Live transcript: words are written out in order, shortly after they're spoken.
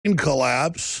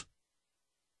collapse.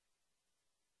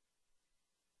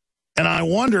 And I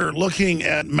wonder, looking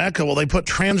at Mecca, will they put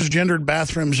transgendered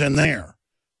bathrooms in there?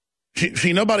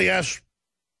 See, nobody asked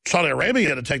Saudi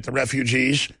Arabia to take the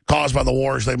refugees caused by the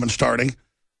wars they've been starting.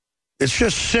 It's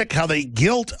just sick how they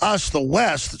guilt us, the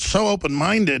West, that's so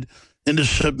open-minded, into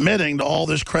submitting to all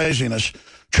this craziness.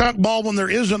 Chuck Baldwin, there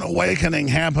is an awakening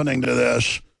happening to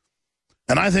this.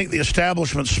 And I think the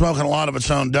establishment's smoking a lot of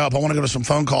its own dope. I want to go to some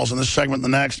phone calls in this segment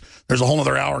and the next. There's a whole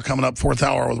other hour coming up, fourth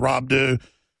hour with Rob Dew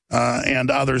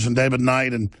and others, and David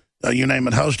Knight, and you name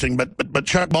it, hosting. But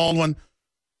Chuck Baldwin,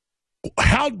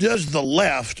 how does the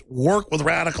left work with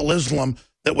radical Islam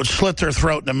that would slit their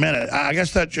throat in a minute? I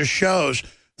guess that just shows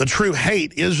the true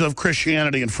hate is of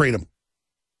Christianity and freedom.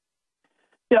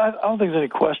 Yeah, I don't think there's any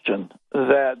question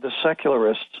that the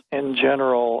secularists in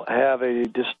general have a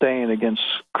disdain against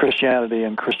Christianity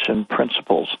and Christian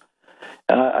principles.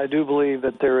 And I do believe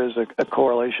that there is a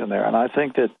correlation there. And I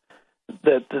think that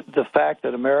the fact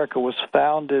that America was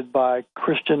founded by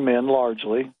Christian men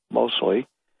largely, mostly,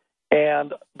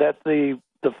 and that the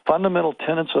fundamental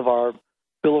tenets of our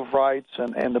Bill of Rights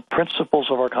and the principles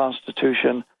of our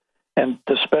Constitution, and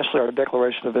especially our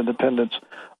Declaration of Independence,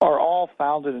 are all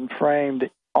founded and framed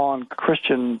on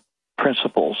Christian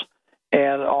principles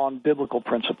and on biblical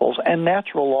principles and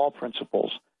natural law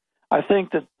principles. I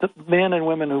think that the men and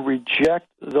women who reject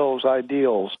those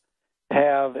ideals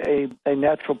have a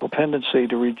natural propensity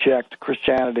to reject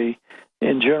Christianity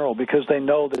in general, because they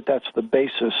know that that's the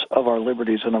basis of our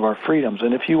liberties and of our freedoms.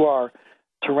 And if you are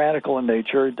tyrannical in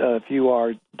nature, if you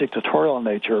are dictatorial in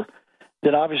nature,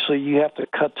 then obviously you have to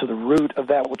cut to the root of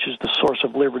that which is the source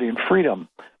of liberty and freedom.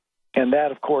 And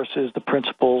that, of course, is the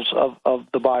principles of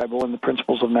the Bible and the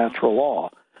principles of natural law.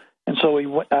 And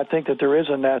so I think that there is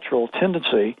a natural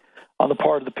tendency on the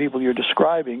part of the people you're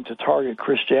describing to target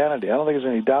Christianity. I don't think there's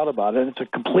any doubt about it. And it's a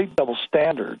complete double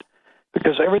standard,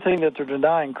 because everything that they're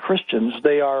denying Christians,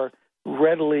 they are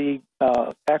readily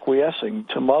acquiescing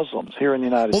to Muslims here in the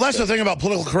United States. Well, that's the thing about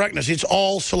political correctness. It's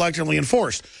all selectively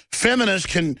enforced. Feminists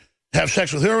can have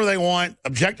sex with whoever they want,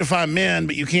 objectify men,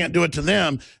 but you can't do it to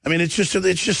them. I mean, it's just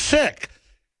sick.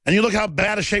 And you look how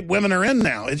bad a shape women are in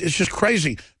now. It's just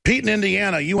crazy. Pete in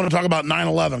Indiana, you want to talk about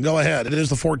 9/11. Go ahead. It is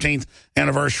the 14th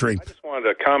anniversary. I just wanted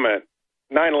to comment.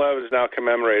 9/11 is now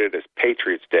commemorated as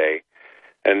Patriots' Day.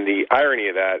 And the irony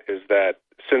of that is that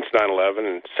since 9/11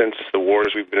 and since the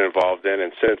wars we've been involved in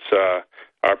and since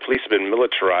our police have been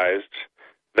militarized,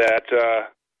 that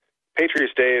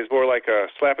Patriots' Day is more like a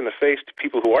slap in the face to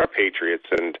people who are patriots.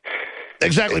 And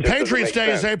exactly. Patriots'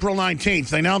 Day is April 19th.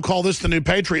 They now call this the new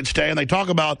Patriots' Day, and they talk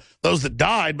about those that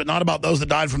died, but not about those that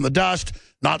died from the dust,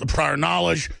 not the prior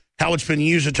knowledge, how it's been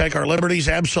used to take our liberties.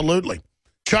 Absolutely.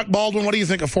 Chuck Baldwin, what do you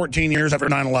think of 14 years after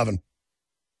 9/11?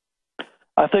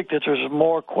 I think that there's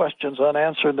more questions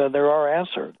unanswered than there are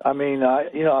answered. I mean,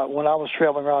 when I was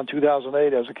traveling around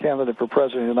 2008 as a candidate for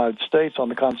president of the United States on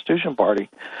the Constitution Party,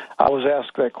 I was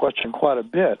asked that question quite a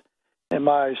bit. And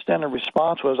my standard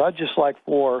response was, I'd just like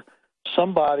for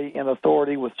somebody in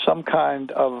authority with some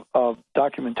kind of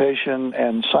documentation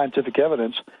and scientific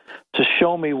evidence to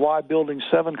show me why Building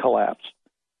 7 collapsed.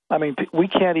 I mean, we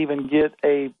can't even get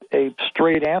a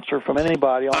straight answer from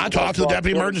anybody. I talked to the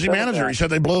deputy emergency manager. He said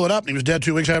they blew it up, and he was dead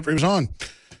 2 weeks after he was on.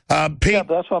 Pete? Yeah,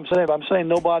 that's what I'm saying. I'm saying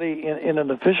nobody in an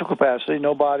official capacity,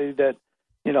 nobody that,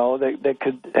 that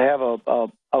could have a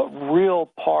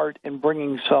real part in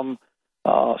bringing some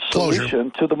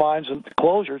solution to the minds and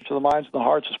closure to the minds and the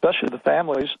hearts, especially the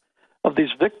families of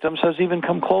these victims, has even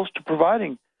come close to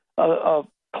providing a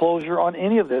closure on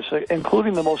any of this,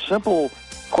 including the most simple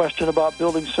question about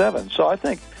Building 7. So I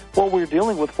think what we're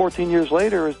dealing with 14 years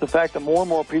later is the fact that more and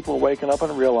more people are waking up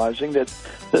and realizing that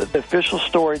the official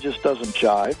story just doesn't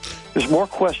jive. There's more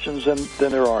questions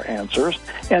than there are answers,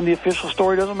 and the official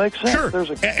story doesn't make sense. Sure.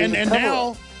 And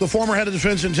now the former head of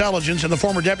Defense Intelligence and the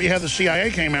former deputy head of the CIA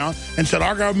came out and said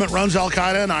our government runs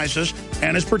al-Qaeda and ISIS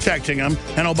and is protecting them,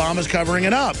 and Obama's covering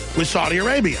it up with Saudi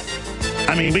Arabia.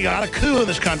 I mean, we got a coup in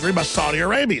this country by Saudi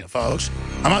Arabia, folks.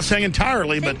 I'm not saying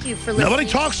entirely, but nobody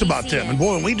talks about them. And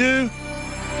boy, when we do,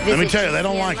 let me tell you, they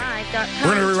don't like it.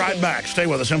 We're going to be right back. Stay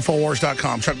with us.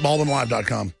 Infowars.com,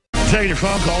 ChuckBaldwinLive.com. Taking your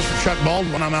phone calls for Chuck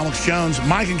Baldwin. I'm Alex Jones.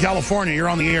 Mike in California, you're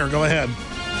on the air. Go ahead.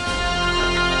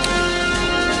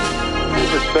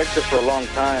 I've respected for a long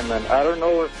time, and I don't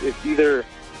know if either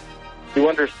you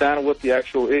understand what the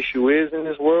actual issue is in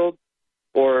this world,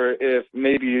 or if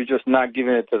maybe you're just not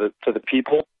giving it to the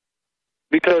people.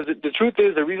 Because the truth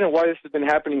is, the reason why this has been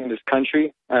happening in this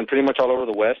country and pretty much all over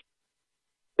the West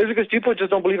is because people just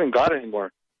don't believe in God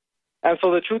anymore. And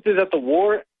so the truth is that the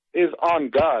war is on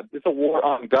God. It's a war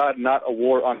on God, not a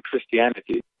war on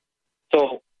Christianity.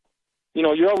 So, you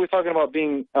know, you're always talking about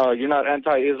being, you're not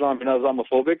anti-Islam, you're not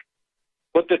Islamophobic.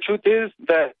 But the truth is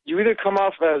that you either come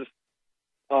off as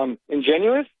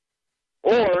ingenuous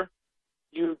or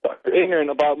you are ignorant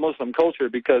about Muslim culture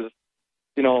because,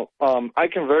 you know, I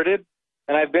converted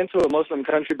and I've been to a Muslim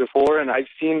country before and I've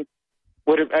seen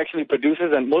what it actually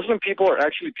produces, and Muslim people are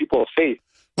actually people of faith.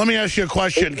 Let me ask you a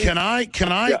question. Can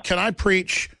I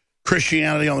preach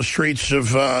Christianity on the streets of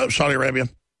Saudi Arabia?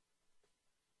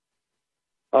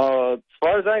 As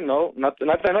far as I know, not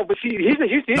that I know, but see, here's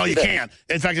no, you can't.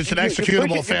 In fact, it's an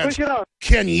executable offense.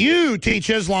 Can you teach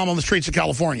Islam on the streets of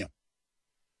California?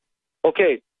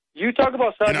 Okay, you talk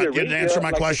about Saudi Arabia. You didn't answer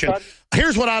my question.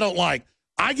 Here's what I don't like.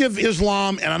 I give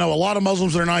Islam, and I know a lot of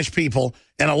Muslims that are nice people.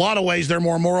 In a lot of ways, they're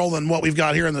more moral than what we've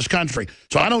got here in this country.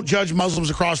 So I don't judge Muslims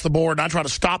across the board, and I try to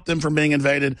stop them from being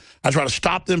invaded. I try to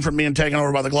stop them from being taken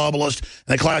over by the globalists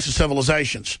and the clash of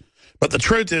civilizations. But the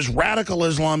truth is, radical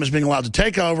Islam is being allowed to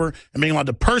take over and being allowed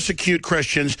to persecute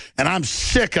Christians, and I'm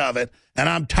sick of it, and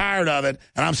I'm tired of it,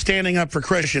 and I'm standing up for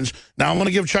Christians. Now, I want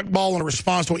to give Chuck Baldwin a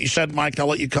response to what you said, Mike. I'll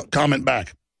let you comment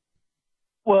back.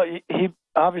 Well, he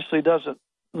obviously doesn't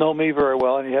know me very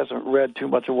well, and he hasn't read too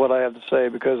much of what I have to say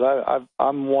because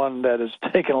I'm one that has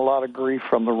taken a lot of grief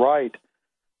from the right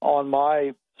on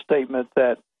my statement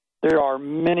that there are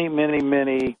many, many,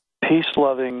 many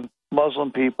peace-loving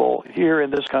Muslim people here in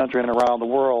this country and around the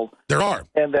world. There are.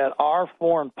 And that our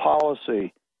foreign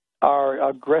policy, our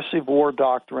aggressive war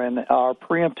doctrine, our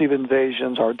preemptive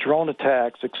invasions, our drone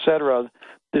attacks, etc.,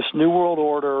 this New World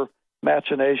Order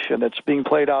machination that's being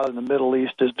played out in the Middle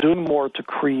East is doing more to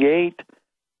create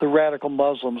the radical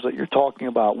Muslims that you're talking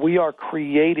about. We are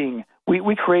creating,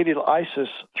 we created ISIS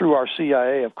through our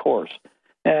CIA, of course.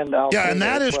 And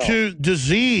that is to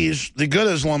disease the good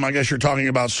Islam, I guess you're talking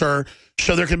about, sir,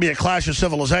 so there can be a clash of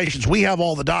civilizations. We have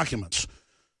all the documents.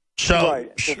 So,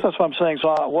 right. That's what I'm saying.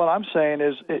 So what I'm saying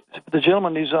is the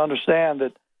gentleman needs to understand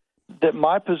that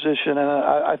my position, and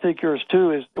I think yours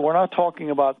too, is we're not talking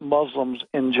about Muslims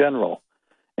in general.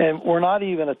 And we're not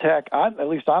even at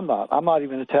least I'm not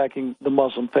even attacking the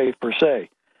Muslim faith per se.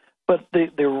 But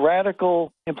the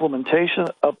radical implementation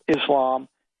of Islam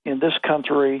in this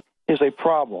country is a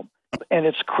problem. And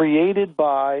it's created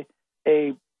by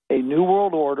a New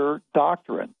World Order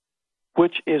doctrine,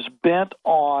 which is bent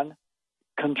on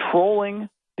controlling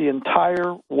the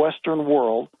entire Western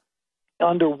world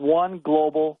under one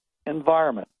global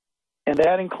environment. And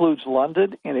that includes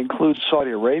London, it includes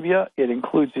Saudi Arabia, it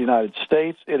includes the United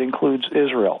States, it includes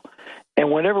Israel.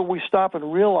 And whenever we stop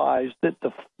and realize that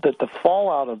the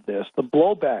fallout of this, the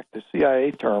blowback, the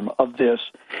CIA term of this,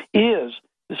 is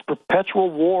this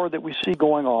perpetual war that we see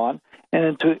going on,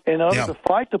 and in order to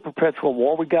fight the perpetual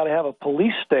war, we've got to have a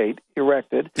police state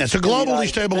erected. It's a global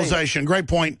destabilization. Great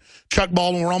point. Chuck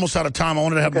Baldwin, we're almost out of time. I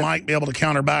wanted to have Mike be able to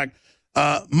counter back.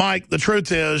 Mike, the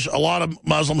truth is a lot of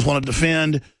Muslims want to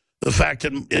defend the fact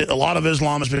that a lot of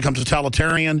Islam has become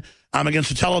totalitarian. I'm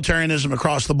against totalitarianism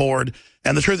across the board.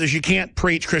 And the truth is you can't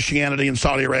preach Christianity in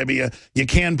Saudi Arabia. You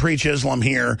can preach Islam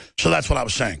here. So that's what I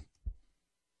was saying.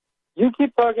 You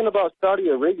keep talking about Saudi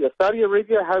Arabia. Saudi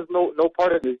Arabia has no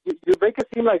part of this. You make it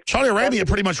seem like Saudi Arabia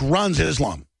pretty much runs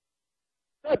Islam.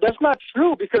 No, that's not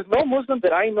true because no Muslim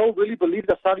that I know really believes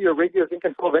that Saudi Arabia is in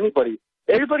control of anybody.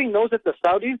 Everybody knows that the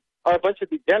Saudis are a bunch of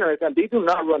degenerates and they do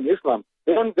not run Islam.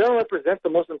 They don't represent the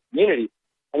Muslim community.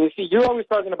 And you see, you're always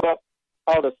talking about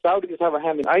how the Saudis have a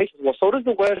hand in ISIS. Well, so does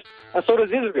the West and so does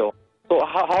Israel. So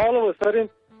how all of a sudden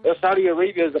Saudi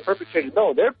Arabia is the perpetrator?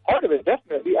 No, they're part of it,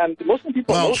 definitely. And the Muslim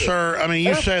people know this. Well, sir, I mean,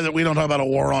 you say that we don't talk about a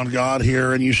war on God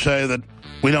here, and you say that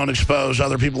we don't expose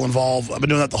other people involved. I've been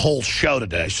doing that the whole show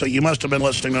today, so you must have been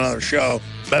listening to another show.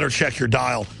 Better check your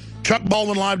dial.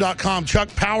 ChuckBaldwinLive.com. Chuck,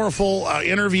 powerful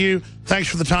interview. Thanks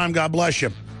for the time. God bless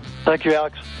you. Thank you,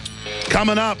 Alex.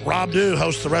 Coming up, Rob Dew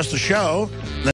hosts the rest of the show.